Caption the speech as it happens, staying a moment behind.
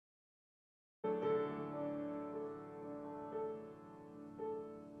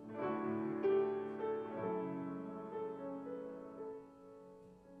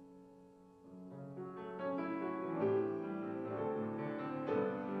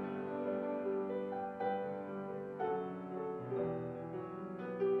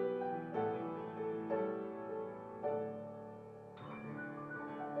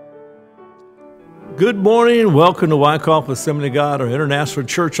good morning. Welcome to Wyckoff Assembly of God, our International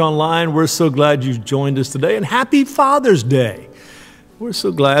Church Online. We're so glad you joined us today, and happy Father's Day. We're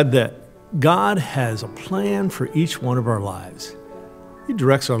so glad that God has a plan for each one of our lives. He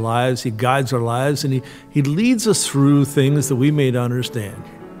directs our lives, He guides our lives, and He leads us through things that we may not understand.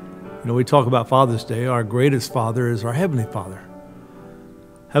 You know, we talk about Father's Day. Our greatest Father is our Heavenly Father.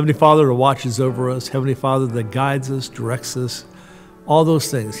 Heavenly Father that watches over us, Heavenly Father that guides us, directs us, all those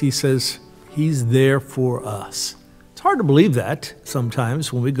things. He says He's there for us. It's hard to believe that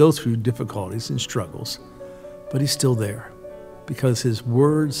sometimes when we go through difficulties and struggles, but He's still there because His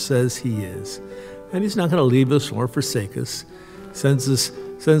Word says He is. And He's not going to leave us or forsake us. Sends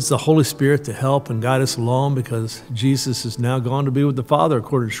the Holy Spirit to help and guide us along because Jesus is now gone to be with the Father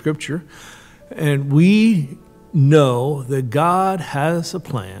according to Scripture. And we know that God has a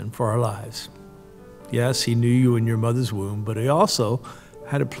plan for our lives. Yes, He knew you in your mother's womb, but He also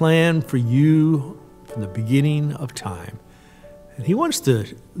had a plan for you from the beginning of time. And He wants to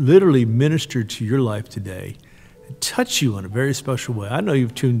literally minister to your life today and touch you in a very special way. I know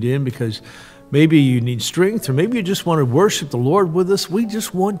you've tuned in because maybe you need strength, or maybe you just want to worship the Lord with us. We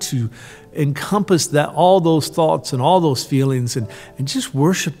just want to encompass that, all those thoughts and all those feelings, and just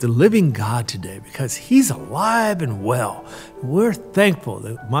worship the living God today because He's alive and well. We're thankful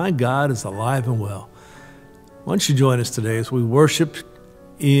that my God is alive and well. Why don't you join us today as we worship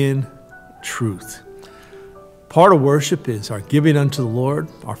in truth? Part of worship is our giving unto the Lord,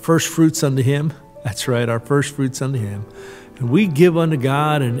 our first fruits unto Him. That's right, our first fruits unto Him. And we give unto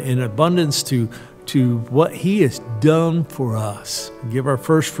God in abundance to what He has done for us. We give our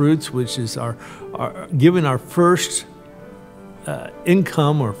first fruits, which is our giving our first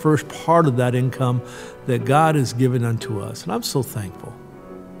income, or first part of that income that God has given unto us. And I'm so thankful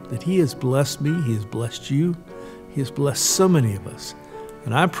that He has blessed me, He has blessed you, He has blessed so many of us.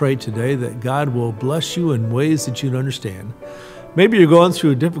 And I pray today that God will bless you in ways that you don't understand. Maybe you're going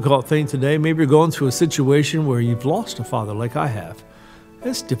through a difficult thing today. Maybe you're going through a situation where you've lost a father like I have.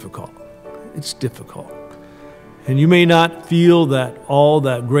 It's difficult. It's difficult. And you may not feel that all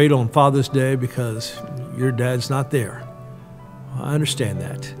that great on Father's Day because your dad's not there. I understand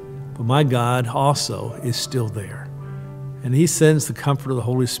that. But my God also is still there. And He sends the comfort of the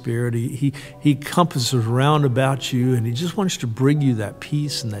Holy Spirit. He compasses around about you, and He just wants to bring you that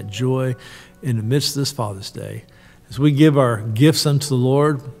peace and that joy in the midst of this Father's Day. As we give our gifts unto the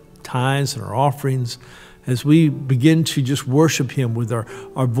Lord, tithes and our offerings, as we begin to just worship Him with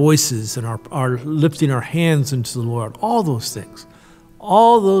our voices and our lifting our hands into the Lord, all those things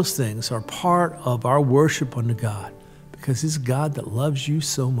are part of our worship unto God because He's a God that loves you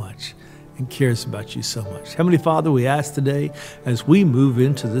so much and cares about you so much. Heavenly Father, we ask today as we move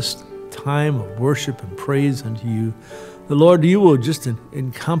into this time of worship and praise unto You, the Lord, You will just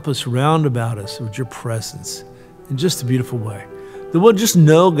encompass round about us with Your presence in just a beautiful way. That we'll just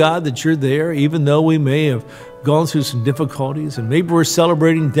know, God, that You're there, even though we may have gone through some difficulties, and maybe we're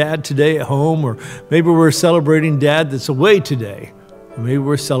celebrating Dad today at home, or maybe we're celebrating Dad that's away today, or maybe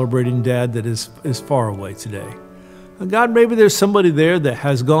we're celebrating Dad that is far away today. And God, maybe there's somebody there that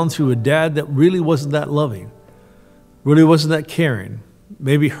has gone through a dad that really wasn't that loving, really wasn't that caring,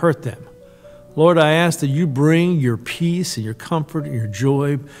 maybe hurt them. Lord, I ask that You bring Your peace and Your comfort and Your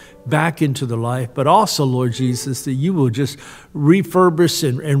joy back into their life, but also, Lord Jesus, that You will just refurbish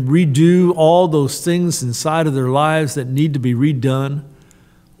and redo all those things inside of their lives that need to be redone.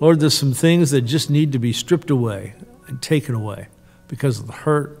 Lord, there's some things that just need to be stripped away and taken away because of the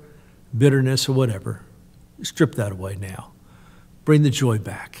hurt, bitterness, or whatever. Strip that away now. Bring the joy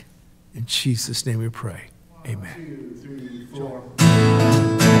back. In Jesus' name we pray. Amen. 1, 2, 3, 4.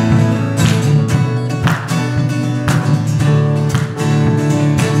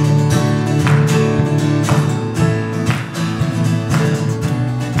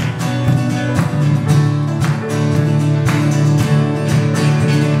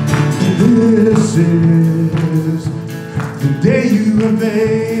 This is the day You have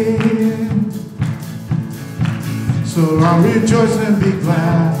made. So I'll rejoice and be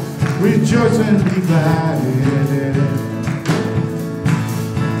glad, rejoice and be glad in it.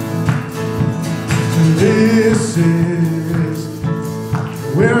 And this is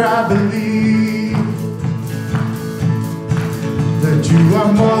where I believe that You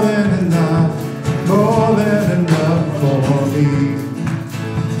are more than enough for me.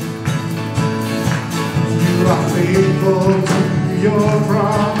 You are faithful to Your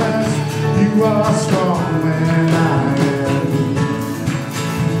promise. You are strong when I am weak.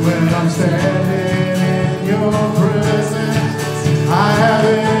 When I'm standing in Your presence, I have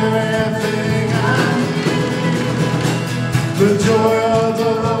everything I need. The joy of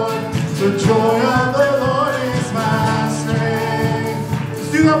the Lord, the joy of the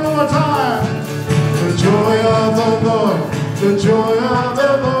do that one more time. The joy of the Lord, the joy of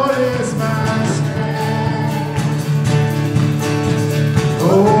the Lord is my strength.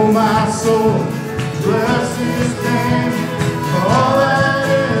 Oh, my soul, bless his name. All that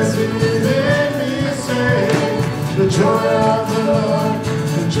is within me say, the joy of the Lord,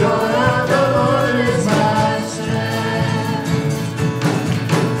 the joy of the Lord is my strength.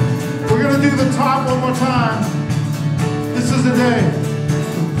 We're going to do the top one more time. This is the day.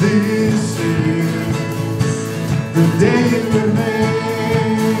 This is the day you were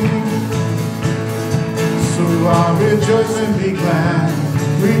made. So I'll rejoice and be glad.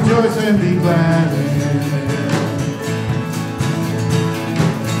 Rejoice and be glad in it.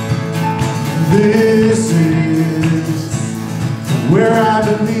 This is where I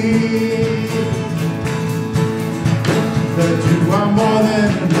believe that you are more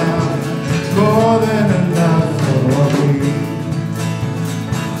than enough for me.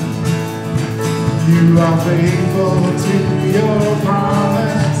 You are faithful to your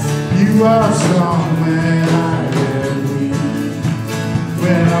promise. You are strong when I am weak.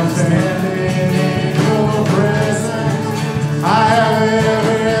 When I'm standing in your presence, I have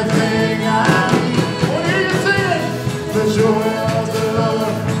everything I need. What do you sing? The joy of the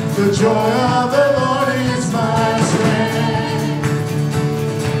Lord, the joy of the Lord is my strength.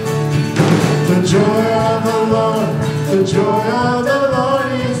 The joy of the Lord, the joy of the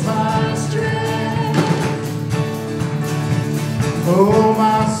Lord is my strength. Oh,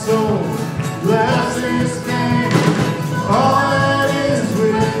 my soul, bless his name. All that is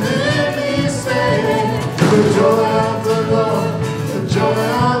within me say, the joy of the Lord, the joy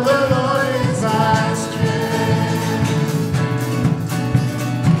of the Lord is my strength.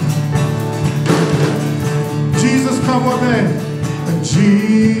 Jesus, come one day.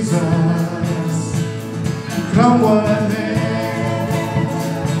 Jesus, come one day.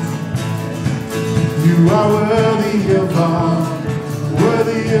 You are worthy of all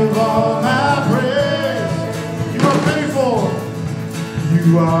my praise. You are faithful. You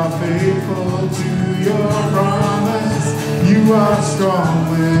are faithful to your promise. You are strong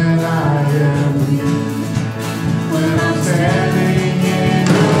when I am weak. When I'm standing in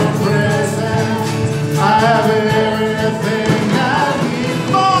your presence, I have everything I need.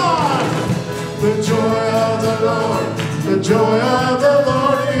 Lord, the joy of the Lord, the joy of the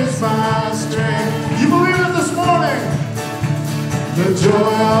Lord is my strength. You believe it this morning? The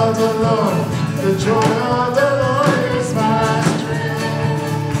joy of the Lord, the joy of the Lord is my strength.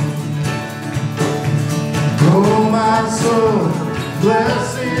 Oh, my soul,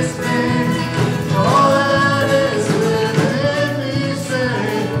 bless his name. All that is within me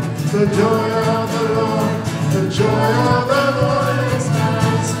say, the joy of the Lord, the joy of the Lord is my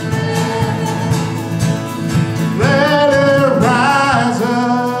strength. Let it rise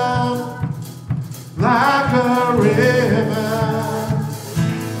up like a river,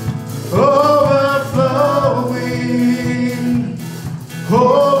 overflowing.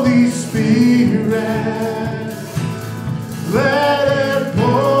 Holy Spirit, let it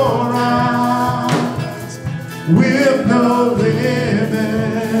pour out with no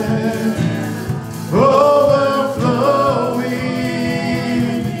limit. Overflowing.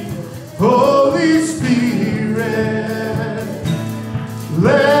 Holy Spirit,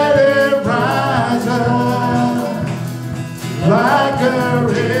 let it rise up like a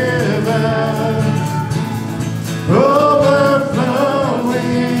river,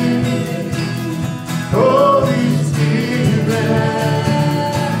 overflowing. Holy Spirit,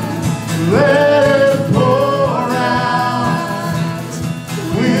 let it pour out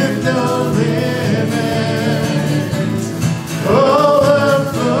with no limits.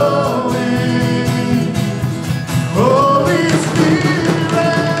 Overflowing. Holy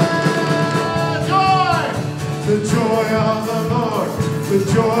Spirit, joy, the joy of the Lord, the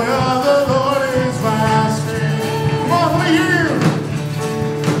joy of the Lord is my strength. Come on, let me hear you.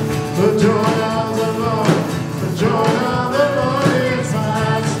 The joy of the Lord, the joy of the Lord is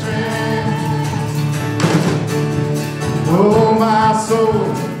my strength. Oh, my soul,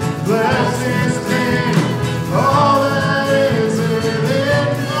 bless his name. All that is within.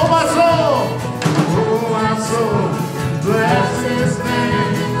 Oh, my soul. Oh, my soul, bless his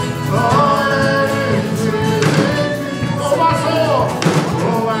name. All that is within. Oh, my soul.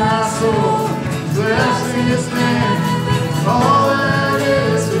 Oh, my soul, bless his name. All that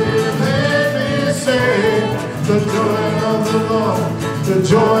is within me say, the joy of the Lord, the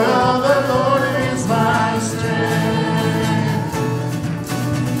joy of the Lord is my strength.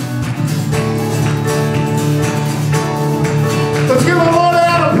 Let's give the Lord a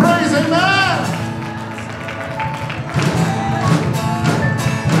hand of praise, amen.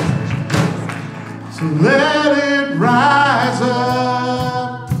 So let it rise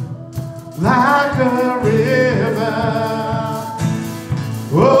up like a river.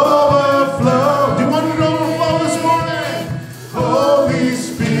 Overflow. Do you want it to overflow this morning? Holy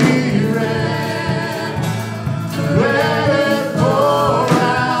Spirit, let it pour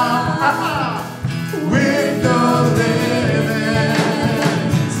out with no limits.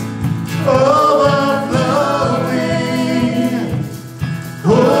 Overflowing.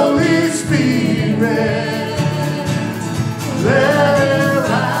 Holy Spirit, let it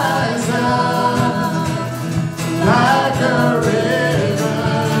rise up like a river,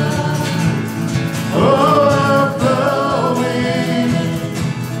 overflowing.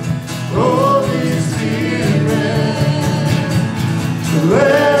 Holy Spirit,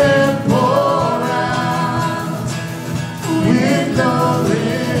 let it pour out with no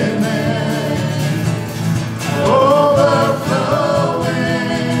limit, overflowing.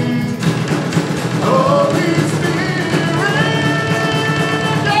 Holy Spirit,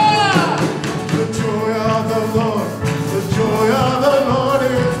 yeah! The joy of the Lord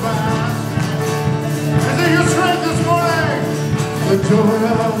is my strength. Is it your strength this morning? The joy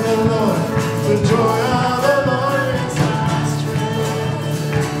of the Lord is my strength.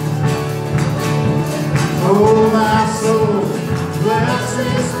 Oh, my soul, bless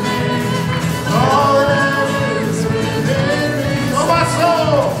His name. All that is within me. Oh,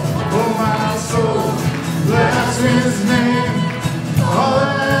 my soul, bless His name. All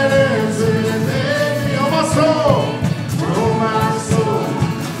that is within me. Oh, my soul,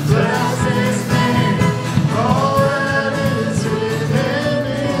 bless His name. All that is within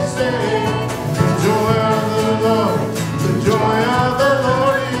me. Say, the joy of the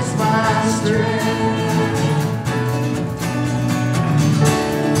Lord is my strength.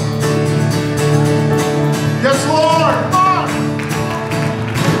 Yes, Lord.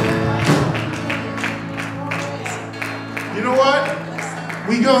 You know what?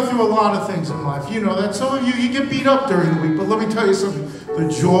 We go through a lot of things in life. You know that. Some of you get beat up during the week. But let me tell you something. The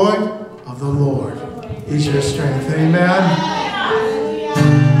joy of the Lord is your strength. Amen.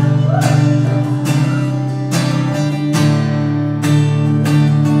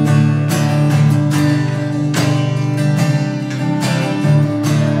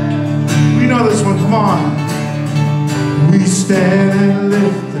 We know this one. Come on. We stand and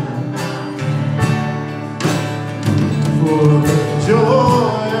lift up for the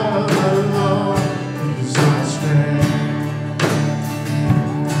joy of the Lord is our strength.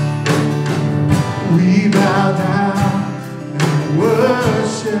 We bow down and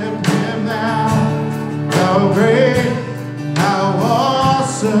worship Him now. How great, how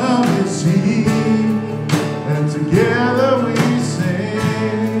awesome is He, and together we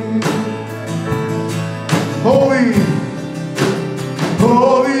sing. Holy,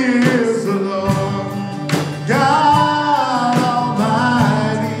 holy is the Lord God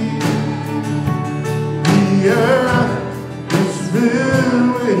Almighty. The earth is filled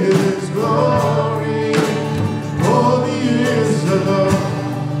with His glory. Holy is the Lord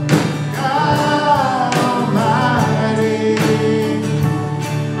God Almighty.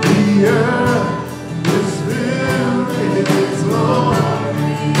 The earth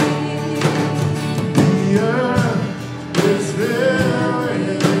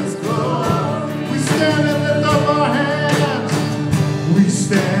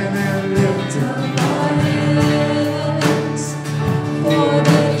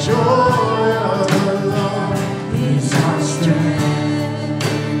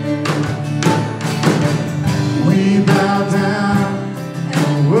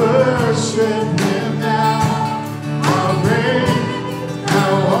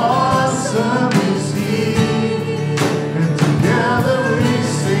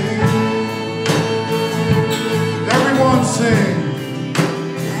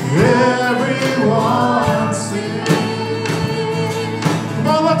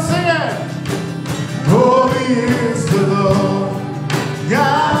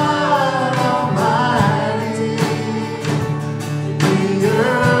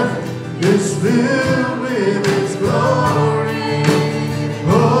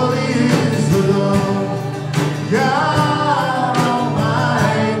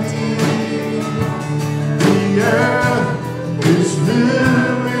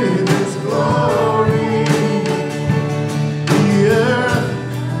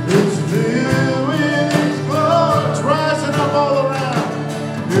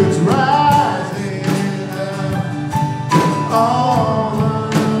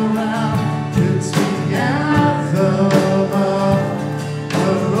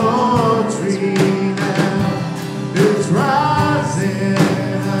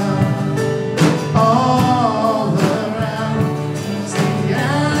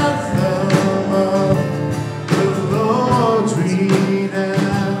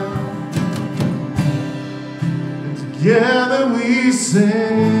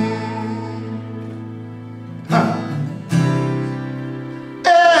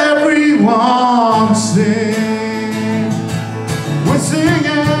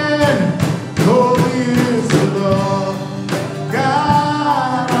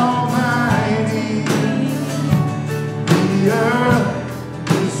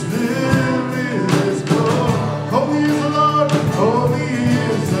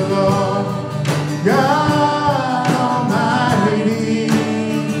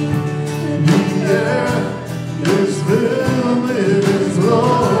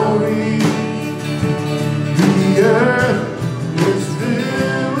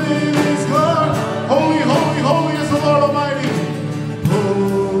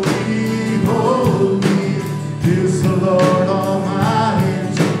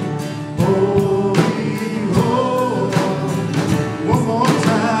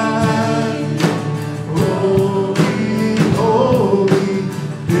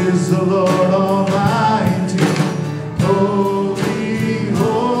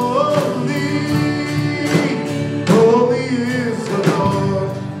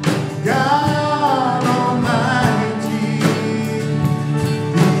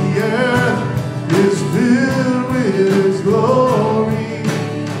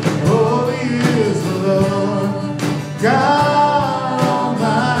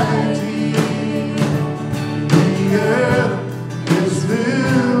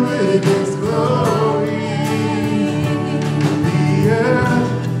with His glory. The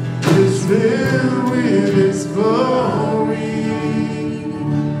earth is filled with His glory.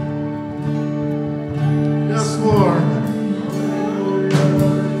 Yes, Lord.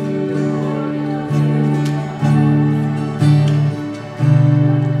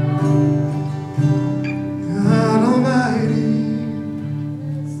 God Almighty,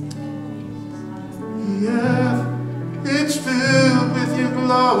 yeah, it's filled with Your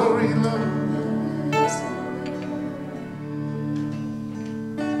glory, Lord.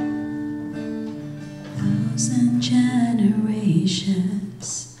 Thousand generations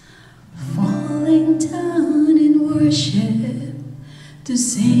falling down in worship to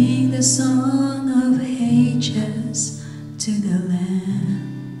sing the song of ages to the Lamb.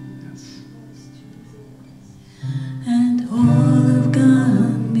 And all have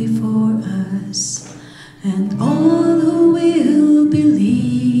gone before us, and all who will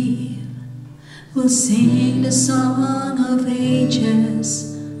believe will sing the song of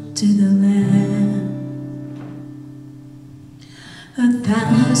ages to the Lamb.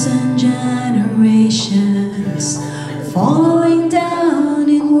 1,000 generations falling down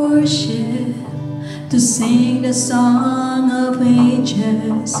in worship to sing the song of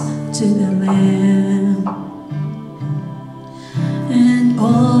ages to the Lamb. And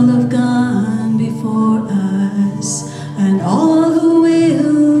all have gone before us, and all who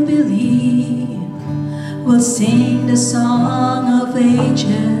will believe will sing the song of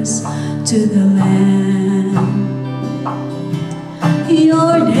ages to the Lamb.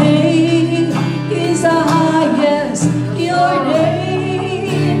 Your name is the highest, Your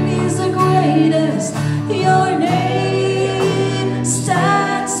name is the greatest, Your name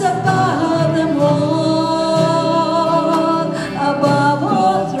stands above them all, above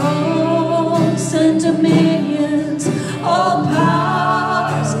all thrones and dominions, all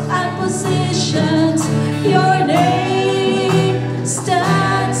powers and positions. Your name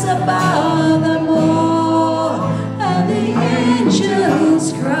stands above them all, and the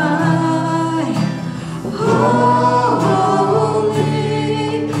angels cry, holy,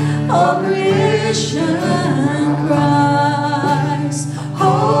 all creation cries,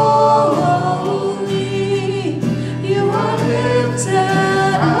 holy, You are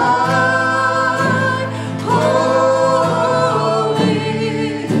lifted high, holy,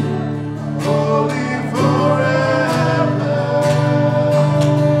 Holy forever.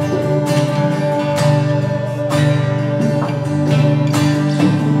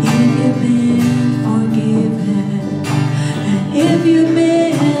 If you've been forgiven, and if you've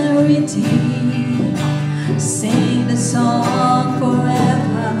been redeemed, sing the song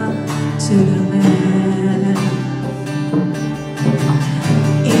forever to the Lamb.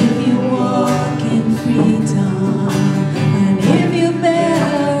 If you walk in freedom, and if you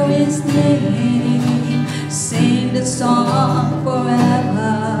bear His name, sing the song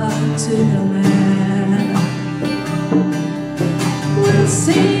forever to the Lamb. We'll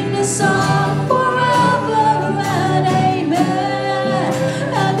sing the song forever and amen,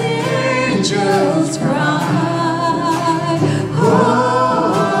 and the angels cry,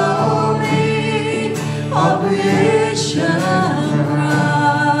 holy, all creation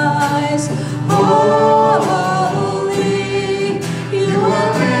cries, holy, You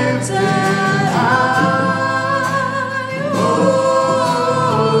are lifted high,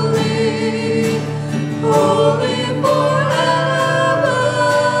 holy, holy forever.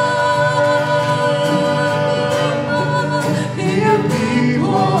 Hear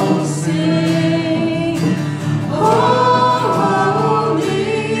people sing, holy,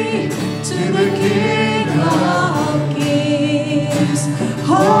 to the King of Kings,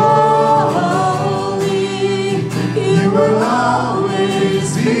 holy, You will always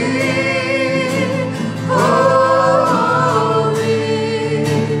be.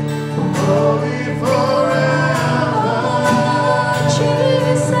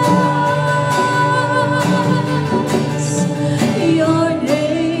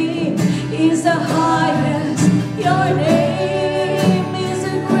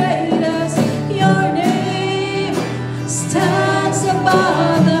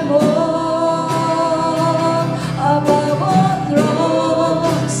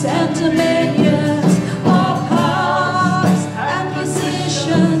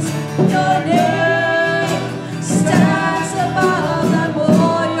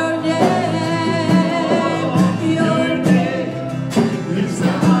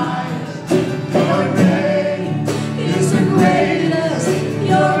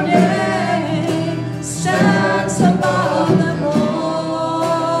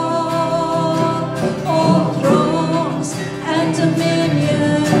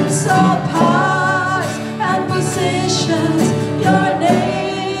 all powers and positions. Your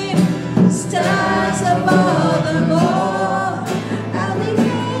name stands above them all, and the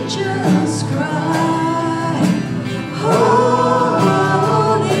angels cry,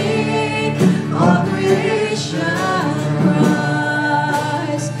 holy, all creation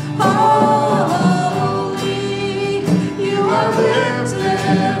cries, holy, you are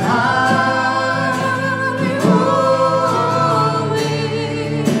lifted high, holy,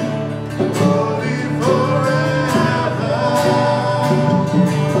 Holy forever.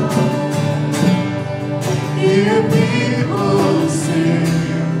 Hear people sing,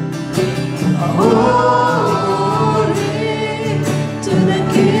 holy to the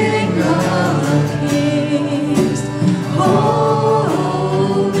King of Kings.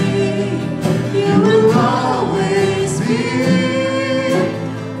 Holy, you will always be.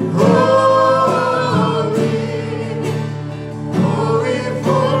 Holy, Holy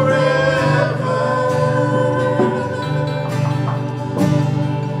forever.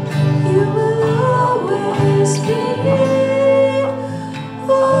 you will always be.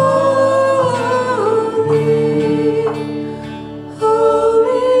 Holy,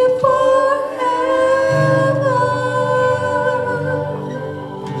 holy forever.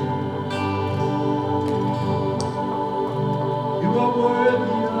 You are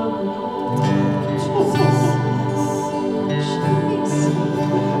worthy of it all.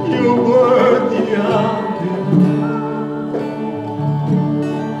 You're worthy of it.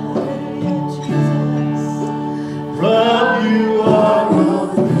 From you are all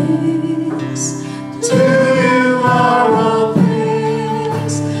Things, to you are all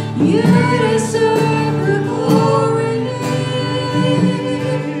things, you deserve the glory.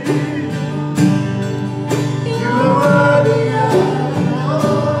 You are worthy of it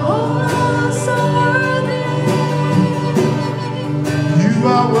all, so worthy. You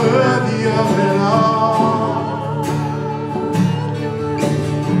are worthy of it all.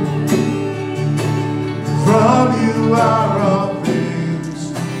 From you are all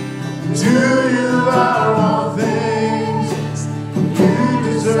things. To you are all things. You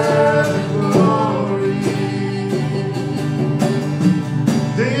deserve the glory.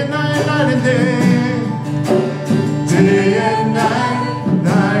 Day and night, night and day. Day and night,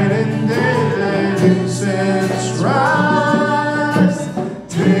 night and day. Let incense rise.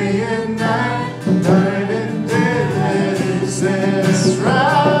 Day and night, night and day. Let incense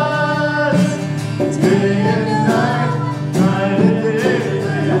rise. Day and night, night and day.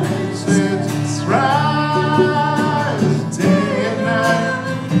 Let incense rise. Day and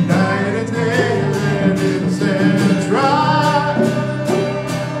night, night and day. Let incense rise.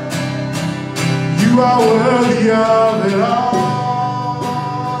 You are worthy of it all.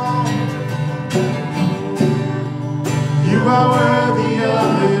 You are worthy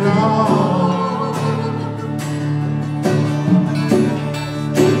of it all.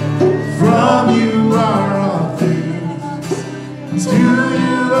 From you are all things. To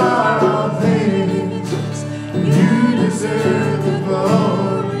you are all things. You deserve the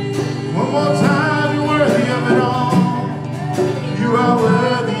glory. One more time, you're worthy of it all. You are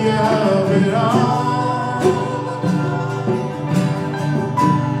worthy of it all.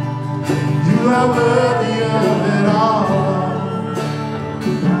 You are worthy of it all.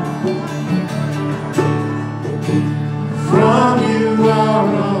 From you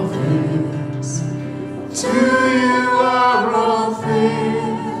are all things. To you are all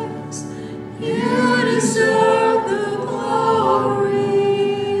things. You deserve the glory.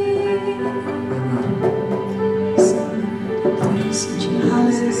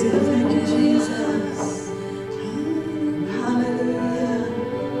 Hallelujah, thank you, Jesus. Hallelujah.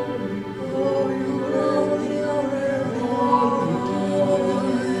 Oh, you're worthy,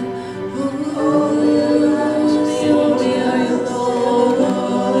 holy are you,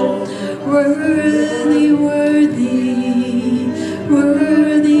 Lord. Worthy, worthy,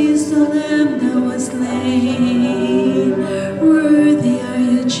 worthy is the Lamb that was slain. Worthy are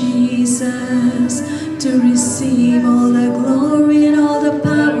you, Jesus, to receive all the glory and all the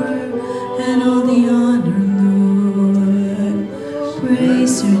power and all the honor, Lord.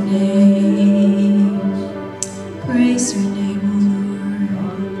 Praise your name. Praise your name, O Lord.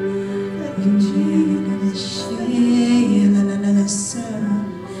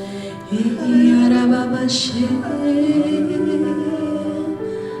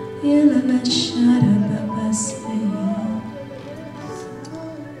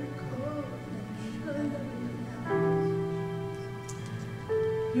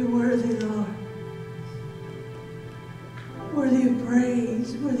 You're worthy, Lord. Worthy of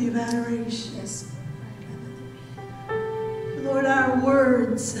praise, worthy of adoration. Lord, our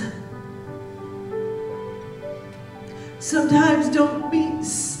words sometimes don't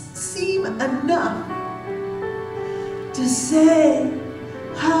seem enough to say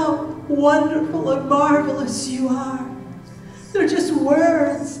how wonderful and marvelous you are. They're just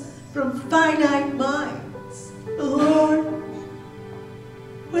words from finite minds. Lord,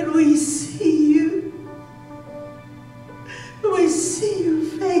 when we see you, when we see you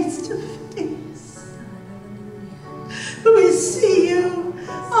face to face, when we see you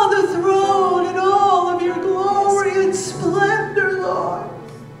on the throne in all of your glory and splendor, Lord,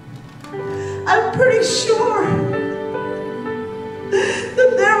 I'm pretty sure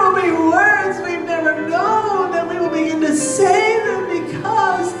that there will be words we've never known that we will begin to say them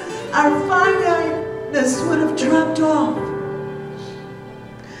because our finiteness would have dropped off.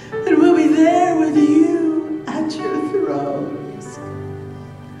 And we'll be there with you at your throne.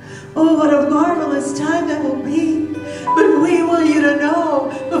 Oh, what a marvelous time that will be. But we want you to know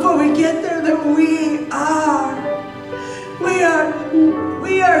before we get there that we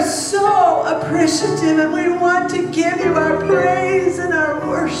are so appreciative, and we want to give you our praise and our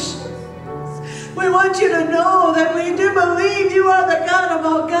worship. We want you to know that we do believe you are the God of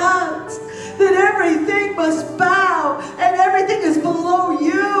all gods, that everything must bow and everything is below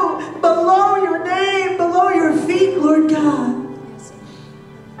you, below your name, below your feet, Lord God.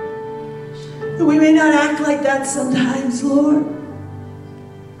 We may not act like that sometimes, Lord,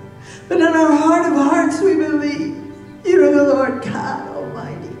 but in our heart of hearts we believe you are the Lord God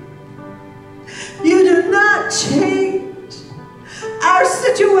Almighty. You do not change. Our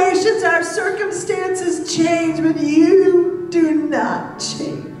situations, our circumstances change, but you do not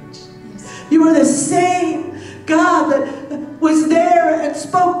change. You are the same God that was there and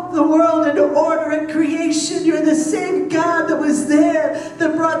spoke the world into order and creation. You're the same God that was there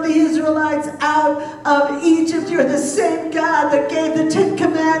that brought the Israelites out of Egypt. You're the same God that gave the 10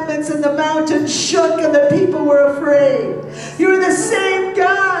 Commandments and the mountain shook and the people were afraid. You're the same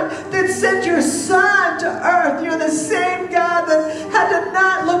God that sent your Son to earth. You're the same God that had to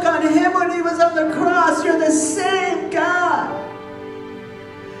not look on him when he was on the cross. You're the same God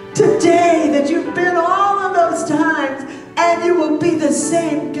today that you've been all of those times, and you will be the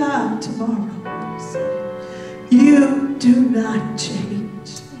same God tomorrow. You do not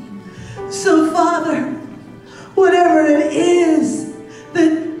change. So, Father, whatever it is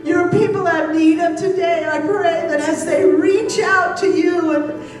that your people have need of today, I pray that as they reach out to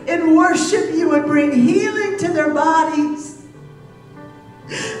you and worship you and bring healing to their bodies,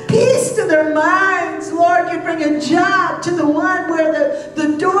 peace to their minds, Lord, you bring a job to the one where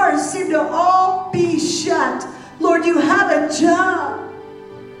the doors seem to all be shut. Lord, you have a job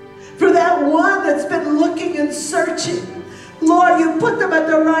for that one that's been looking and searching. Lord, you put them at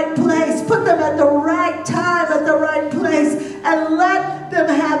the right place, put them at the right time, at the right place, and let them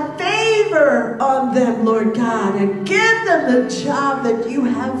have favor on them, Lord God, and give them the job that you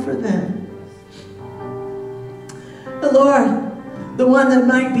have for them. Lord, the one that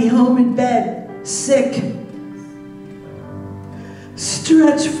might be home in bed, sick,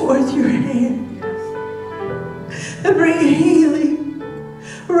 stretch forth your hand and bring healing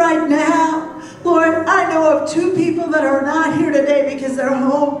right now. Lord, I know of 2 people that are not here today because they're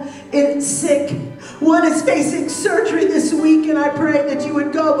home and sick. One is facing surgery this week, and I pray that you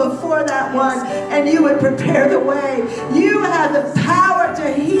would go before that one and you would prepare the way. You have the power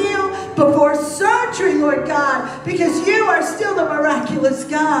to heal before surgery, Lord God, because you are still the miraculous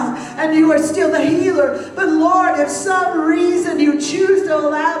God and you are still the healer. But Lord, if some reason you choose to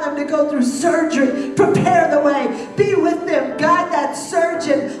allow them to go through surgery, prepare the way. Be with them. Guide that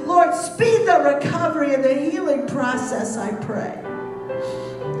surgeon. Lord, speed the recovery and the healing process, I pray.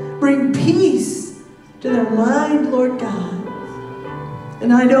 Bring peace to their mind, Lord God.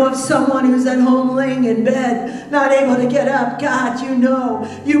 And I know of someone who's at home laying in bed, not able to get up. God, you know.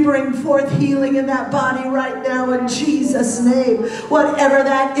 You bring forth healing in that body right now in Jesus' name. Whatever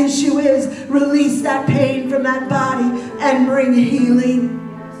that issue is, release that pain from that body and bring healing.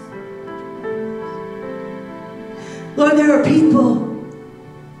 Lord, there are people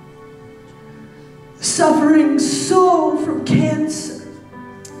suffering so from cancer.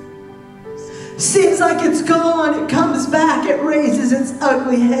 Seems like it's gone, it comes back, it raises its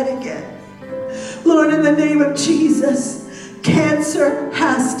ugly head again. Lord, in the name of Jesus, cancer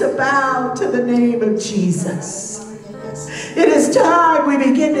has to bow to the name of Jesus. It is time we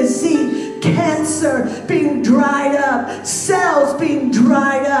begin to see cancer being dried up, cells being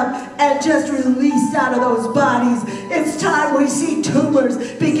dried up and just released out of those bodies. It's time we see tumors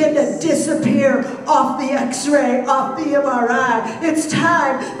begin to disappear off the x-ray, off the MRI. It's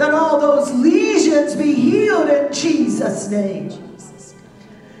time that all those lesions be healed in Jesus' name.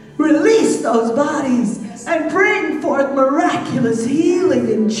 Release those bodies and bring forth miraculous healing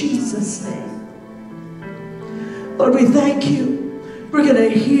in Jesus' name. Lord, we thank you. We're going to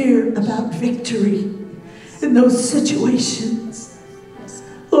hear about victory in those situations.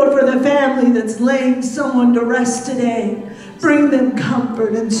 Lord, for the family that's laying someone to rest today, bring them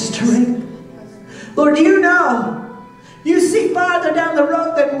comfort and strength. Lord, you know. You see farther down the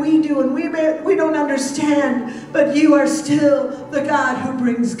road than we do, and we don't understand, but you are still the God who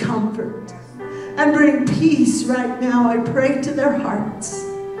brings comfort and bring peace right now. I pray to their hearts.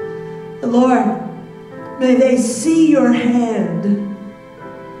 Lord, may they see your hand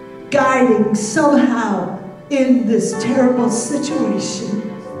guiding somehow in this terrible situation,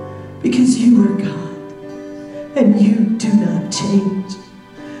 because you are God and you do not change.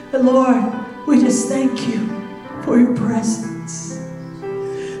 And Lord, we just thank you for your presence.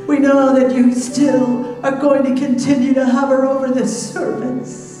 We know that you still are going to continue to hover over this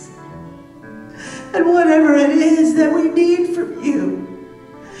service. And whatever it is that we need from you,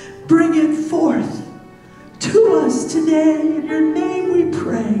 bring it forth to us today. In your name we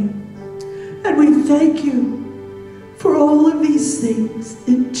pray. And we thank you for all of these things.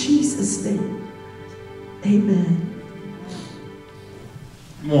 In Jesus' name, amen.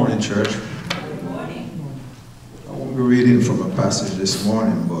 Good morning, church. I won't be reading from a passage this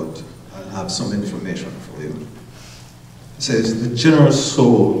morning, but I'll have some information for you. It says, the generous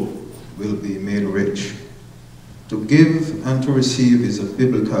soul will be made rich. To give and to receive is a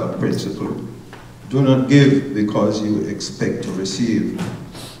biblical principle. Do not give because you expect to receive.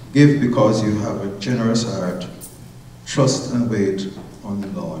 Give because you have a generous heart. Trust and wait on the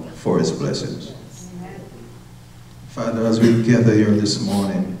Lord for his blessings. Father, as we gather here this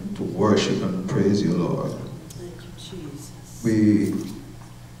morning to worship and praise you, Lord, we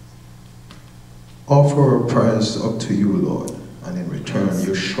offer our prayers up to you, Lord, and in return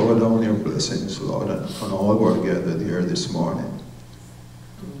you shower down your blessings, Lord, on all who are gathered here this morning.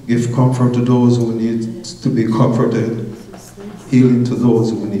 Give comfort to those who need to be comforted, healing to those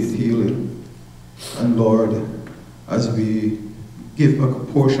who need healing. And Lord, as we give back a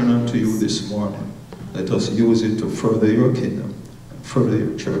portion unto you this morning, let us use it to further your kingdom and further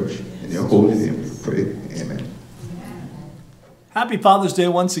your church. In your holy name we pray. Amen. Happy Father's Day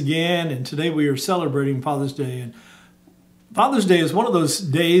once again, and today we are celebrating Father's Day. And Father's Day is one of those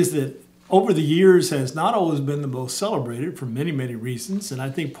days that over the years has not always been the most celebrated for many, many reasons. And I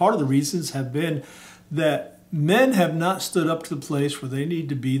think part of the reasons have been that men have not stood up to the place where they need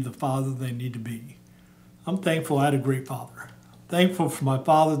to be the father they need to be. I'm thankful I had a great father. I'm thankful for my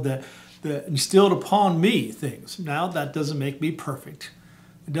father that instilled upon me things. Now, that doesn't make me perfect.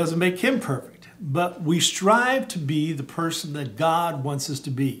 It doesn't make him perfect. But we strive to be the person that God wants us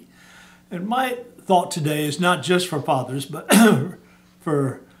to be. And my thought today is not just for fathers, but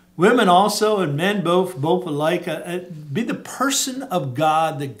for women also, and men both alike. Be the person of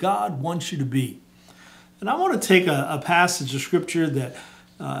God that God wants you to be. And I want to take a passage of scripture that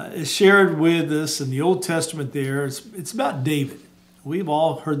is shared with us in the Old Testament there. It's about David. We've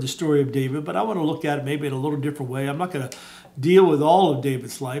all heard the story of David, but I want to look at it maybe in a little different way. I'm not going to deal with all of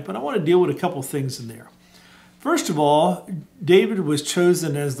David's life, but I want to deal with a couple things in there. First of all, David was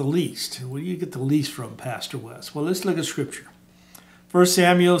chosen as the least. Where do you get the least from, Pastor West? Well, let's look at scripture. 1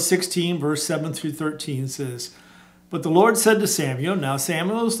 Samuel 16, verse 7 through 13 says, but the Lord said to Samuel, now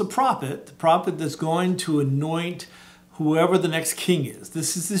Samuel is the prophet that's going to anoint whoever the next king is.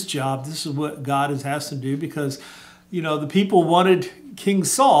 This is his job. This is what God has asked him to do because, you know, the people wanted King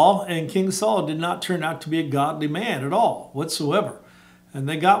Saul, and King Saul did not turn out to be a godly man at all, whatsoever. And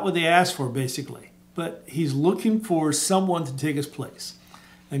they got what they asked for, basically. But he's looking for someone to take his place.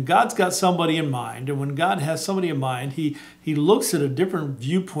 And God's got somebody in mind. And when God has somebody in mind, he looks at a different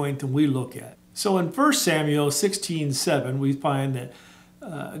viewpoint than we look at. So in 1 Samuel 16:7, we find that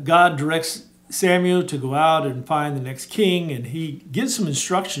God directs Samuel to go out and find the next king, and he gives some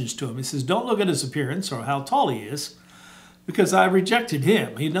instructions to him. He says, don't look at his appearance or how tall he is, because I rejected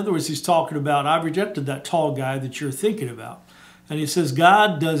him. In other words, he's talking about, I rejected that tall guy that you're thinking about. And he says,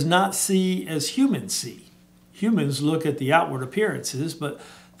 God does not see as humans see. Humans look at the outward appearances, but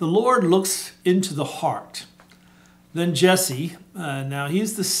the Lord looks into the heart. Then Jesse, now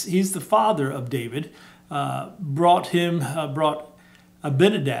he's the father of David, brought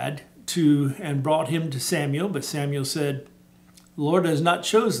Abinadab and brought him to Samuel, but Samuel said, the Lord has not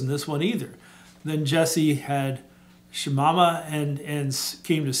chosen this one either. Then Jesse had Shemaiah and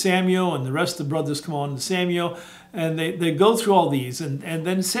came to Samuel, and the rest of the brothers come on to Samuel, and they go through all these, and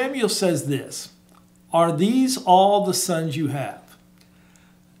then Samuel says this, are these all the sons you have?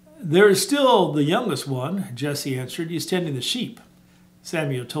 There is still the youngest one, Jesse answered, he's tending the sheep.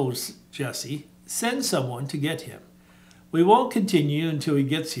 Samuel told Jesse, send someone to get him. We won't continue until he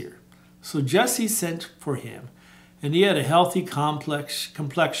gets here. So Jesse sent for him, and he had a healthy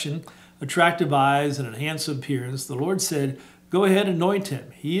complexion, attractive eyes, and a handsome appearance. The Lord said, "Go ahead, anoint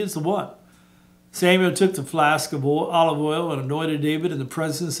him. He is the one." Samuel took the flask of olive oil and anointed David in the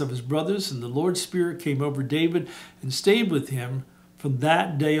presence of his brothers, and the Lord's Spirit came over David and stayed with him from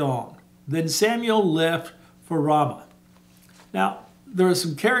that day on. Then Samuel left for Ramah. Now, there are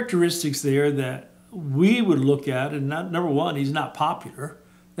some characteristics there that we would look at, and number one, he's not popular.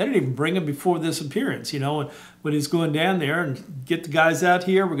 They didn't even bring him before this appearance, when he's going down there and get the guys out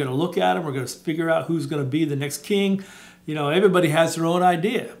here, we're going to look at him, we're going to figure out who's going to be the next king. Everybody has their own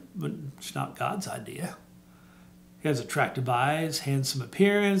idea, but it's not God's idea. He has attractive eyes, handsome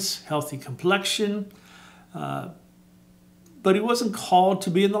appearance, healthy complexion, but he wasn't called to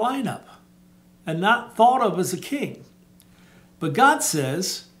be in the lineup and not thought of as a king. But God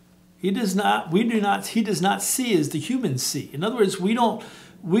says he does not see as the humans see. In other words, we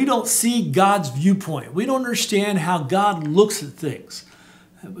don't see God's viewpoint. We don't understand how God looks at things.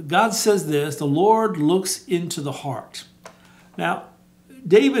 But God says this, the Lord looks into the heart. Now,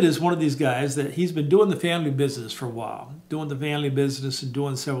 David is one of these guys that he's been doing the family business for a while, doing the family business and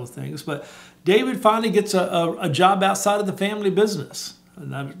doing several things. But David finally gets a job outside of the family business.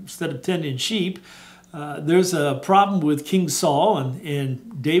 And instead of tending sheep, there's a problem with King Saul,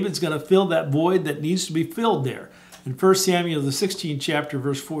 and David's going to fill that void that needs to be filled there. In 1 Samuel, the 16th chapter,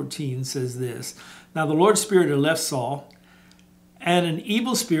 verse 14 says this, "Now the Lord's Spirit had left Saul, and an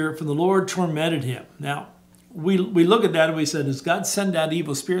evil spirit from the Lord tormented him." Now, we look at that and we said, does God send out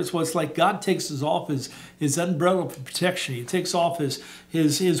evil spirits? Well, it's like God takes us off his umbrella of protection. He takes off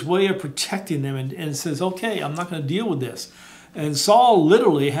his way of protecting them and says, okay, I'm not going to deal with this. And Saul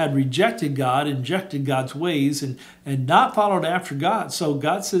literally had rejected God, injected God's ways, and not followed after God. So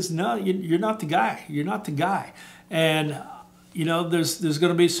God says, no, you're not the guy. You're not the guy. And there's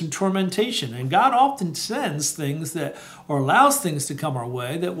going to be some tormentation. And God often sends things or allows things to come our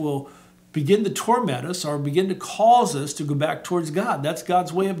way that will begin to torment us or begin to cause us to go back towards God. That's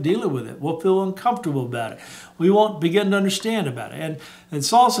God's way of dealing with it. We'll feel uncomfortable about it. We won't begin to understand about it. And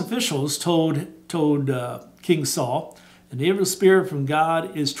Saul's officials told King Saul, "An evil spirit from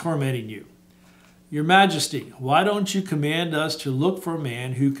God is tormenting you. Your Majesty, why don't you command us to look for a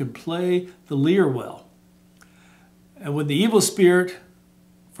man who can play the lyre well? And when the evil spirit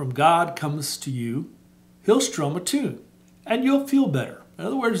from God comes to you, he'll strum a tune, and you'll feel better." In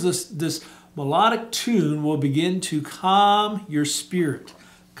other words, this melodic tune will begin to calm your spirit.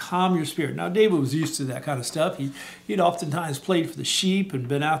 Calm your spirit. Now, David was used to that kind of stuff. He'd oftentimes played for the sheep and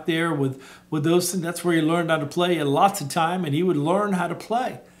been out there with those things. That's where he learned how to play. He had lots of time, and he would learn how to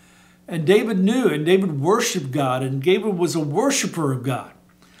play. And David knew, and David worshiped God, and David was a worshiper of God.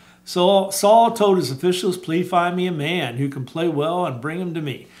 So Saul told his officials, "Please find me a man who can play well and bring him to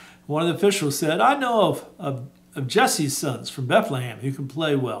me." One of the officials said, "I know of Jesse's sons from Bethlehem who can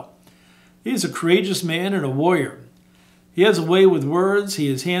play well. He's a courageous man and a warrior. He has a way with words, he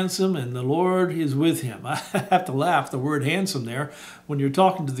is handsome, and the Lord is with him." I have to laugh, the word handsome there, when you're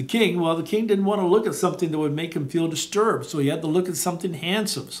talking to the king. Well, the king didn't want to look at something that would make him feel disturbed, so he had to look at something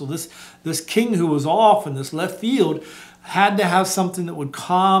handsome. So this king who was off in this left field had to have something that would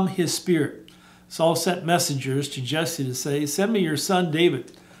calm his spirit. Saul sent messengers to Jesse to say, "Send me your son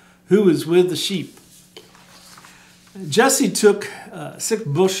David, who is with the sheep." Jesse took 6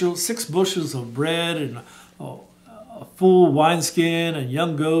 bushels of bread and a full wineskin and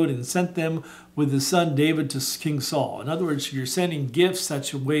young goat and sent them with his son David to King Saul. In other words, you're sending gifts.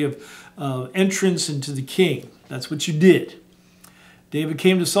 That's your way of entrance into the king. That's what you did. David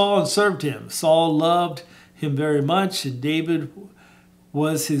came to Saul and served him. Saul loved him very much, and David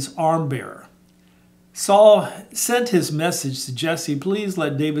was his arm bearer. Saul sent his message to Jesse, "Please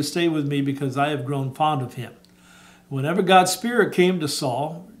let David stay with me because I have grown fond of him." Whenever God's Spirit came to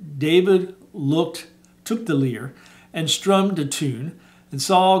Saul, David took the lyre and strummed a tune, and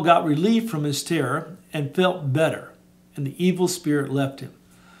Saul got relief from his terror and felt better, and the evil spirit left him.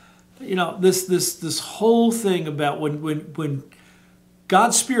 This whole thing about when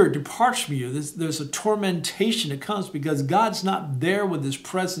God's Spirit departs from you, there's a tormentation that comes because God's not there with his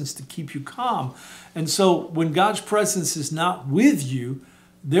presence to keep you calm. And so when God's presence is not with you,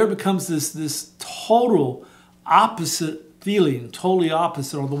 there becomes this total opposite feeling, totally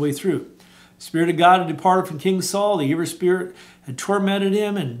opposite all the way through. The Spirit of God had departed from King Saul. The evil spirit had tormented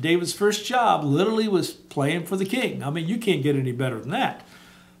him, and David's first job literally was playing for the king. I mean, you can't get any better than that.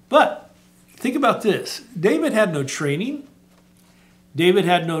 But think about this. David had no training. David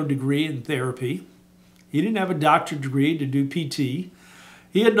had no degree in therapy. He didn't have a doctorate degree to do PT.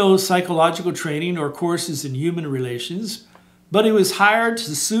 He had no psychological training or courses in human relations, but he was hired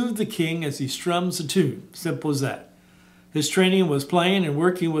to soothe the king as he strums a tune. Simple as that. His training was playing and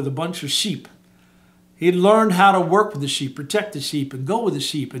working with a bunch of sheep. He had learned how to work with the sheep, protect the sheep, and go with the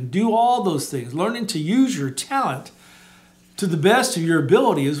sheep, and do all those things. Learning to use your talent to the best of your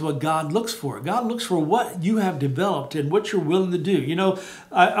ability is what God looks for. God looks for what you have developed and what you're willing to do. You know,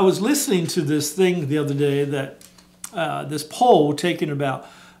 I was listening to this thing the other day, that this poll taken about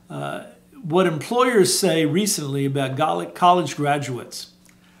what employers say recently about college graduates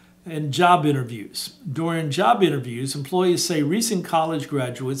and job interviews. During job interviews, employees say recent college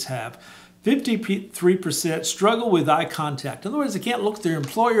graduates have 53% struggle with eye contact. In other words, they can't look their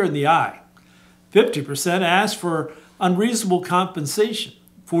employer in the eye. 50% ask for unreasonable compensation.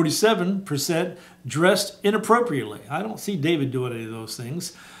 47% dressed inappropriately. I don't see David doing any of those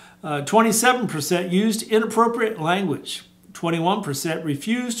things. 27% used inappropriate language. 21%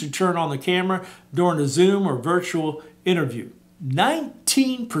 refused to turn on the camera during a Zoom or virtual interview.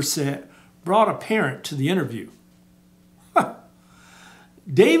 19% brought a parent to the interview.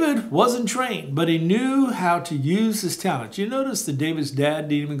 David wasn't trained, but he knew how to use his talent. You notice that David's dad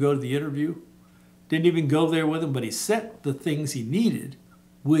didn't even go to the interview? Didn't even go there with him, but he set the things he needed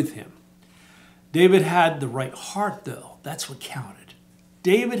with him. David had the right heart, though. That's what counted.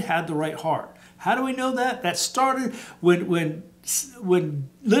 David had the right heart. How do we know that? That started when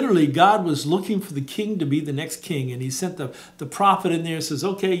literally God was looking for the king to be the next king, and he sent the prophet in there and says,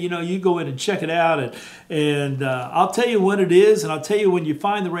 okay, you know, you go in and check it out, and I'll tell you when it is, and I'll tell you when you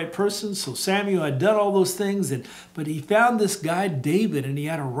find the right person. So Samuel had done all those things, but he found this guy David, and he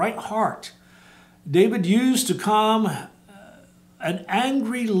had a right heart. David used to calm an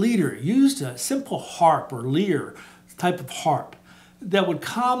angry leader, used a simple harp or lyre type of harp that would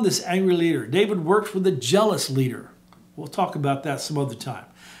calm this angry leader. David worked with a jealous leader. We'll talk about that some other time.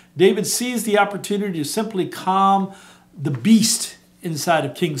 David seized the opportunity to simply calm the beast inside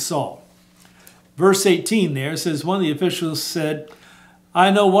of King Saul. Verse 18 there says, one of the officials said,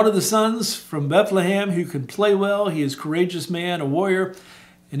 I know one of the sons from Bethlehem who can play well. He is a courageous man, a warrior,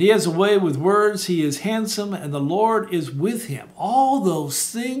 and he has a way with words. He is handsome, and the Lord is with him. All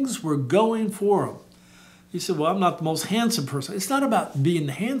those things were going for him. He said, well, I'm not the most handsome person. It's not about being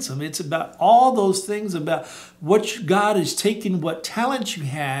handsome. It's about all those things, about what God is taking, what talent you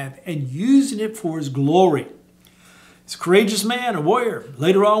have, and using it for his glory. He's a courageous man, a warrior.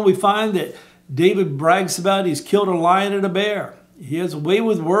 Later on, we find that David brags about he's killed a lion and a bear. He has a way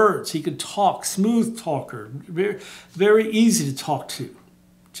with words. He could talk, smooth talker, very, very easy to talk to.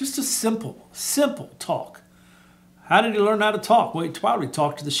 Just a simple talk. How did he learn how to talk? Well, he probably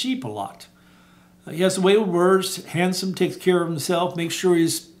talked to the sheep a lot. He has a way with words, handsome, takes care of himself, makes sure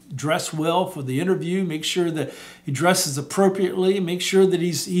he's dressed well for the interview, make sure that he dresses appropriately, make sure that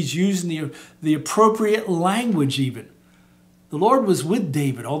he's using the appropriate language even. The Lord was with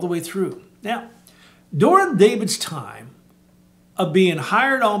David all the way through. Now, during David's time of being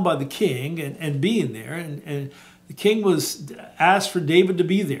hired on by the king and being there, and the king was asked for David to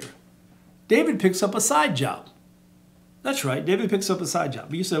be there, David picks up a side job. That's right, David picks up a side job.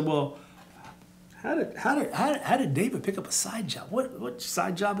 But you said, well, how did David pick up a side job? What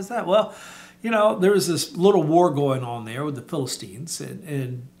side job is that? Well, you know, there was this little war going on there with the Philistines.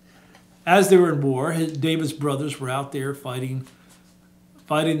 And as they were in war, David's brothers were out there fighting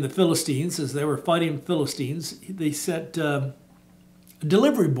the Philistines. As they were fighting the Philistines, they sent a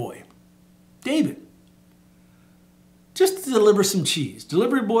delivery boy, David, just to deliver some cheese.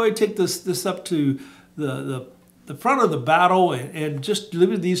 Delivery boy, take this up to the front of the battle and just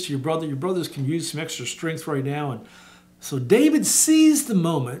deliver these to your brother. Your brothers can use some extra strength right now. And so David seized the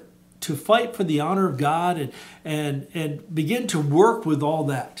moment to fight for the honor of God and begin to work with all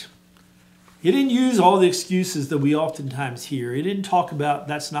that. He didn't use all the excuses that we oftentimes hear. He didn't talk about,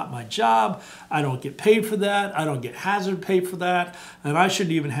 that's not my job, I don't get paid for that, I don't get hazard pay for that, and I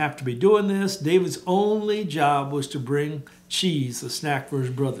shouldn't even have to be doing this. David's only job was to bring cheese, a snack for his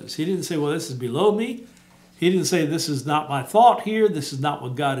brothers. He didn't say, well, this is below me. He didn't say, this is not my thought here. This is not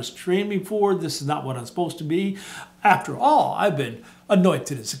what God has trained me for. This is not what I'm supposed to be. After all, I've been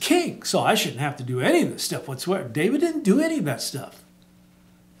anointed as a king, so I shouldn't have to do any of this stuff whatsoever. David didn't do any of that stuff.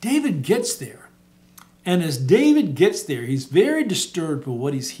 David gets there. And as David gets there, he's very disturbed with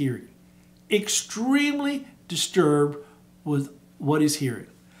what he's hearing. Extremely disturbed with what he's hearing.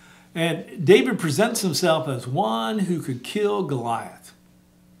 And David presents himself as one who could kill Goliath.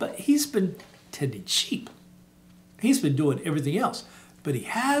 But he's been tending sheep. He's been doing everything else, but he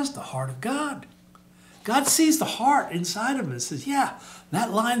has the heart of God. God sees the heart inside of him and says, yeah,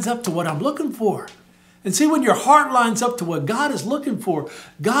 that lines up to what I'm looking for. And see, when your heart lines up to what God is looking for,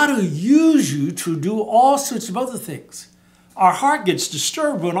 God will use you to do all sorts of other things. Our heart gets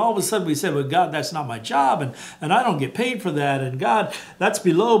disturbed when all of a sudden we say, well, God, that's not my job, and I don't get paid for that, and God, that's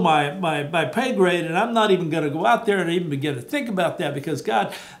below my pay grade, and I'm not even going to go out there and even begin to think about that because,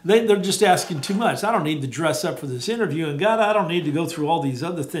 God, they're just asking too much. I don't need to dress up for this interview, and God, I don't need to go through all these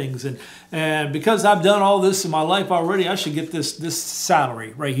other things, and because I've done all this in my life already, I should get this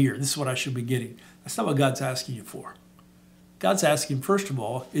salary right here. This is what I should be getting. That's not what God's asking you for. God's asking, first of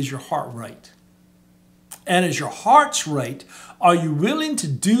all, is your heart right? And is your heart's right? Are you willing to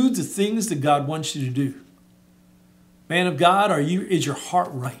do the things that God wants you to do? Man of God, is your heart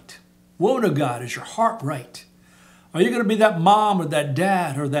right? Woman of God, is your heart right? Are you going to be that mom or that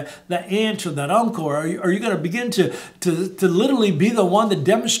dad or that aunt or that uncle? Or are you going to begin to literally be the one that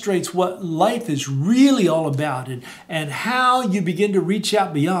demonstrates what life is really all about and how you begin to reach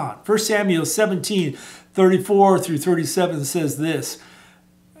out beyond? 1 Samuel 17:34 through 37 says this.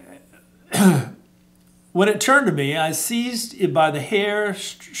 When it turned to me, I seized it by the hair,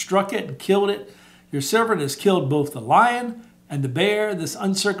 struck it, and killed it. Your servant has killed both the lion and the bear. This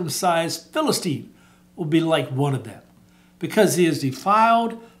uncircumcised Philistine will be like one of them, because he has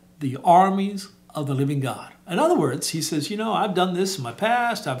defiled the armies of the living God. In other words, he says, you know, I've done this in my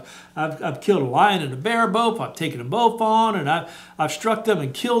past. I've killed a lion and a bear both. I've taken them both on, and I've struck them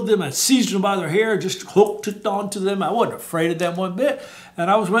and killed them. I seized them by their hair, just hooked it onto them. I wasn't afraid of them one bit,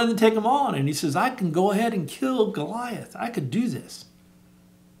 and I was ready to take them on. And he says, I can go ahead and kill Goliath. I could do this.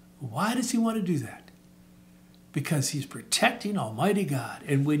 Why does he want to do that? Because he's protecting Almighty God.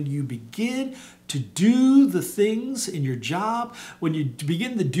 And when you begin to do the things in your job, when you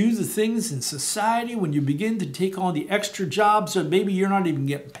begin to do the things in society, when you begin to take on the extra jobs, or maybe you're not even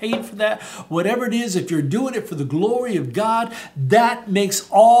getting paid for that, whatever it is, if you're doing it for the glory of God, that makes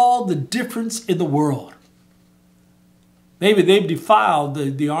all the difference in the world. Maybe they've defiled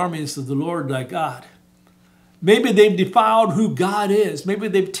the armies of the Lord thy God. Maybe they've defiled who God is. Maybe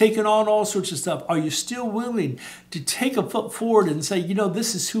they've taken on all sorts of stuff. Are you still willing to take a foot forward and say, you know,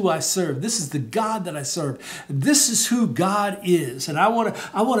 this is who I serve. This is the God that I serve. This is who God is. And I want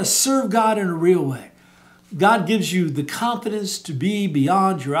to serve God in a real way. God gives you the confidence to be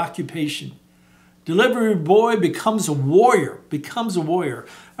beyond your occupation. Delivery boy becomes a warrior,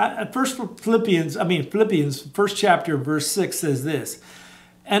 Philippians, first chapter, verse 6 says this,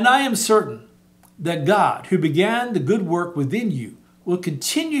 and I am certain that God, who began the good work within you, will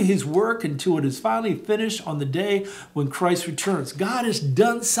continue his work until it is finally finished on the day when Christ returns. God has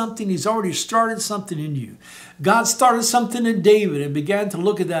done something. He's already started something in you. God started something in David and began to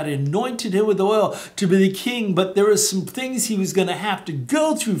look at that, anointed him with oil to be the king, but there were some things he was going to have to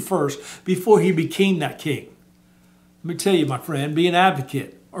go through first before he became that king. Let me tell you, my friend, be an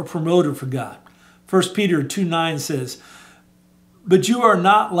advocate or promoter for God. 1 Peter 2:9 says, but you are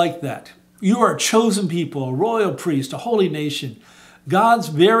not like that. You are a chosen people, a royal priest, a holy nation, God's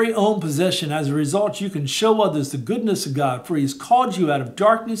very own possession. As a result, you can show others the goodness of God, for he has called you out of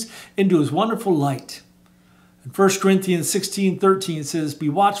darkness into his wonderful light. And 1 Corinthians 16:13 says, be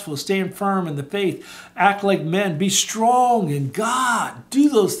watchful, stand firm in the faith, act like men, be strong in God. Do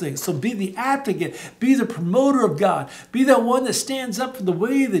those things. So be the advocate, be the promoter of God, be that one that stands up for the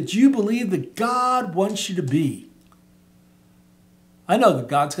way that you believe that God wants you to be. I know that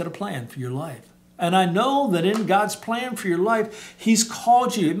God's got a plan for your life. And I know that in God's plan for your life, he's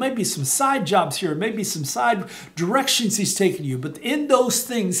called you. It may be some side jobs here. It may be some side directions he's taken you. But in those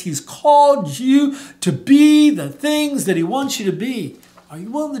things, he's called you to be the things that he wants you to be. Are you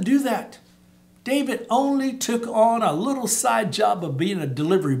willing to do that? David only took on a little side job of being a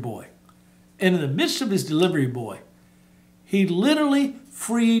delivery boy. And in the midst of his delivery boy, he literally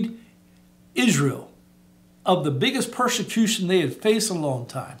freed Israel of the biggest persecution they had faced in a long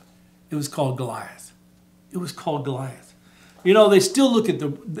time. It was called Goliath. It was called Goliath. You know, they still look at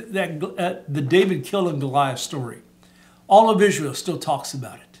the David killing Goliath story. All of Israel still talks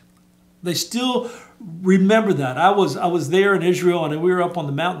about it. They still remember that. I was there in Israel, and we were up on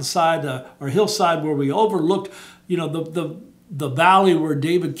the mountainside or hillside where we overlooked, you know, the valley where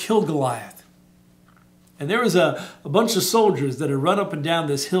David killed Goliath. And there was a bunch of soldiers that had run up and down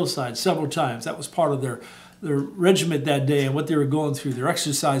this hillside several times. That was part of their regiment that day and what they were going through, their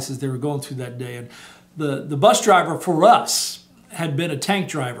exercises they were going through that day. And the bus driver for us had been a tank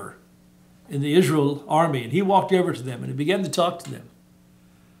driver in the Israel army, and he walked over to them and he began to talk to them.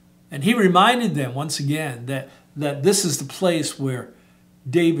 And he reminded them once again that this is the place where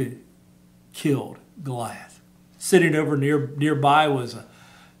David killed Goliath. Sitting over nearby was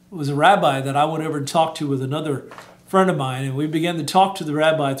a rabbi that I went over and talked to with another friend of mine, and we began to talk to the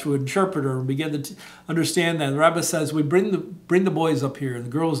rabbi through an interpreter and began to understand that. The rabbi says, we bring the boys up here and the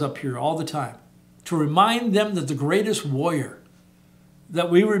girls up here all the time to remind them that the greatest warrior that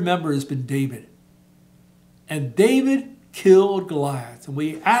we remember has been David. And David killed Goliath. And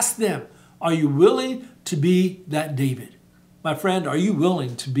we ask them, are you willing to be that David? My friend, are you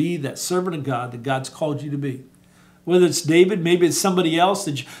willing to be that servant of God that God's called you to be? Whether it's David, maybe it's somebody else,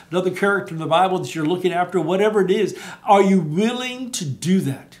 another character in the Bible that you're looking after, whatever it is, are you willing to do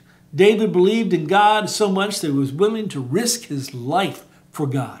that? David believed in God so much that he was willing to risk his life for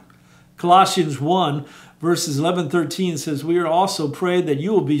God. Colossians 1, verses 11-13 says, we are also prayed that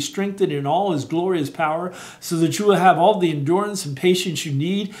you will be strengthened in all his glorious power, so that you will have all the endurance and patience you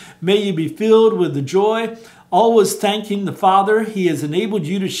need. May you be filled with the joy, always thanking the Father. He has enabled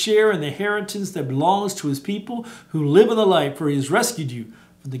you to share in the inheritance that belongs to his people who live in the light, for he has rescued you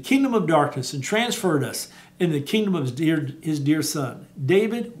from the kingdom of darkness and transferred us in the kingdom of his dear Son.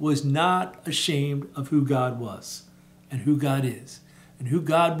 David was not ashamed of who God was and who God is and who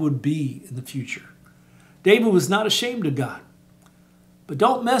God would be in the future. David was not ashamed of God. But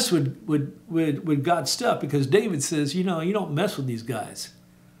don't mess with God's stuff, because David says, you don't mess with these guys.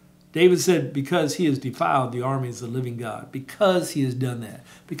 David said, because he has defiled the armies of the living God, because he has done that,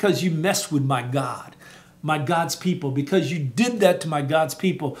 because you messed with my God, my God's people, because you did that to my God's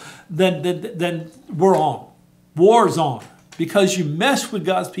people, then we're on. War's on. Because you messed with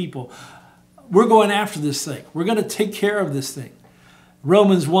God's people, we're going after this thing. We're going to take care of this thing.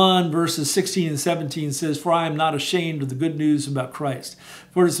 Romans 1, verses 16 and 17 says, for I am not ashamed of the good news about Christ,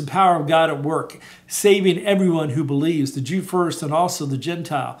 for it is the power of God at work, saving everyone who believes, the Jew first and also the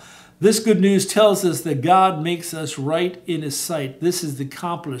Gentile. This good news tells us that God makes us right in his sight. This is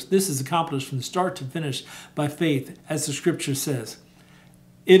accomplished from the start to finish by faith, as the scripture says.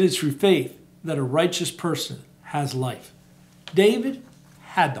 It is through faith that a righteous person has life. David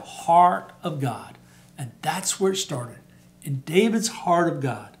had the heart of God, and that's where it started. In David's heart of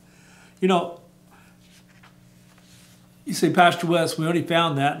God. You say, Pastor West, we only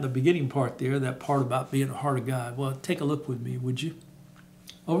found that in the beginning part there, that part about being the heart of God. Well, take a look with me, would you?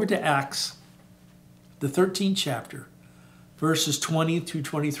 Over to Acts, the 13th chapter, verses 20 through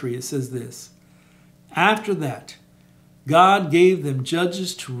 23. It says this, after that, God gave them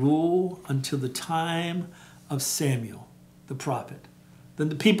judges to rule until the time of Samuel, the prophet. Then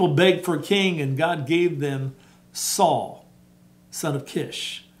the people begged for a king, and God gave them Saul, son of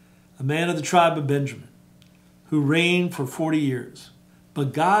Kish, a man of the tribe of Benjamin, who reigned for 40 years.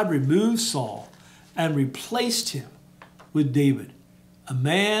 But God removed Saul and replaced him with David, a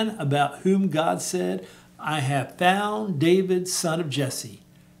man about whom God said, I have found David, son of Jesse,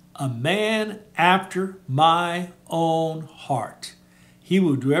 a man after my own heart. He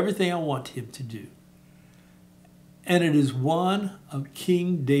will do everything I want him to do. And it is one of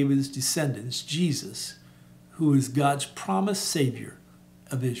King David's descendants, Jesus, who is God's promised Savior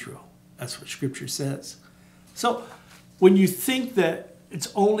of Israel. That's what Scripture says. So when you think that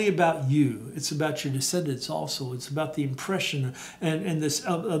it's only about you, it's about your descendants also. It's about the impression and this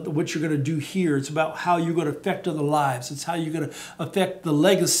what you're going to do here. It's about how you're going to affect other lives. It's how you're going to affect the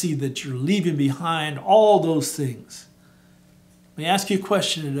legacy that you're leaving behind, all those things. Let me ask you a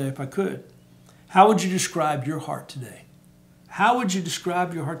question today, if I could. How would you describe your heart today? How would you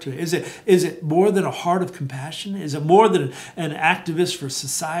describe your heart today? Is it more than a heart of compassion? Is it more than an activist for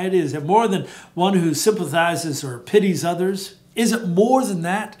society? Is it more than one who sympathizes or pities others? Is it more than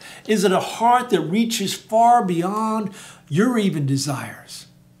that? Is it a heart that reaches far beyond your even desires?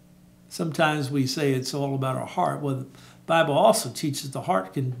 Sometimes we say it's all about our heart. Well, the Bible also teaches the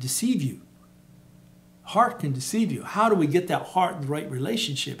heart can deceive you. Heart can deceive you. How do we get that heart in the right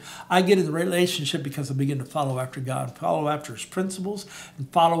relationship? I get in the relationship because I begin to follow after God, follow after his principles, and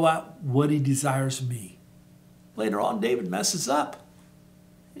follow out what he desires of me. Later on, David messes up.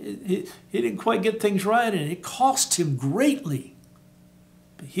 He didn't quite get things right, and it cost him greatly.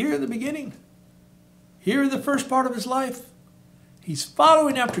 But here in the beginning, here in the first part of his life, he's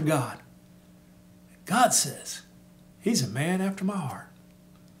following after God. God says, he's a man after my heart.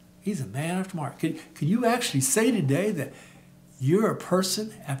 He's a man after my heart. Can you actually say today that you're a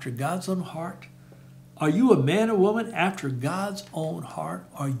person after God's own heart? Are you a man or woman after God's own heart?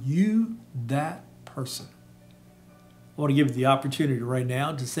 Are you that person? I want to give you the opportunity right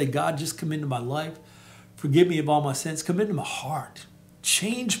now to say, God, just come into my life. Forgive me of all my sins. Come into my heart.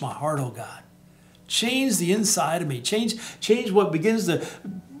 Change my heart, oh God. Change the inside of me. Change what begins to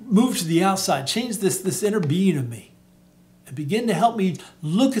move to the outside. Change this inner being of me. And begin to help me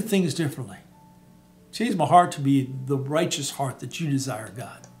look at things differently. Change my heart to be the righteous heart that you desire,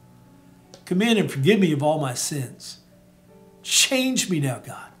 God. Come in and forgive me of all my sins. Change me now,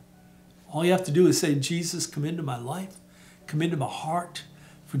 God. All you have to do is say, Jesus, come into my life. Come into my heart.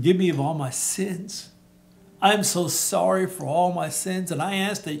 Forgive me of all my sins. I am so sorry for all my sins, and I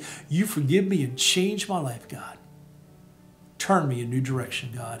ask that you forgive me and change my life, God. Turn me in a new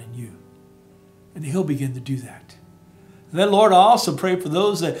direction, God, in you. And he'll begin to do that. And then, Lord, I also pray for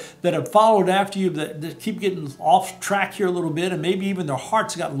those that have followed after you, that keep getting off track here a little bit, and maybe even their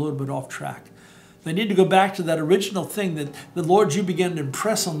hearts got a little bit off track. They need to go back to that original thing that the Lord, you began to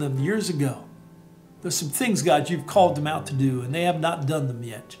impress on them years ago. There's some things, God, you've called them out to do, and they have not done them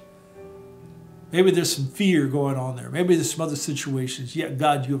yet. Maybe there's some fear going on there. Maybe there's some other situations. Yet,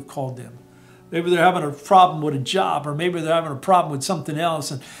 God, you have called them. Maybe they're having a problem with a job, or maybe they're having a problem with something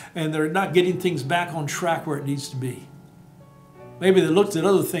else, and they're not getting things back on track where it needs to be. Maybe they looked at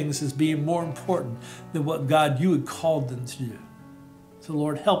other things as being more important than what, God, you had called them to do. So,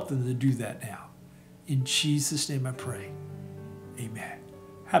 Lord, help them to do that now. In Jesus' name I pray. Amen.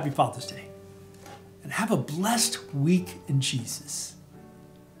 Happy Father's Day. And have a blessed week in Jesus.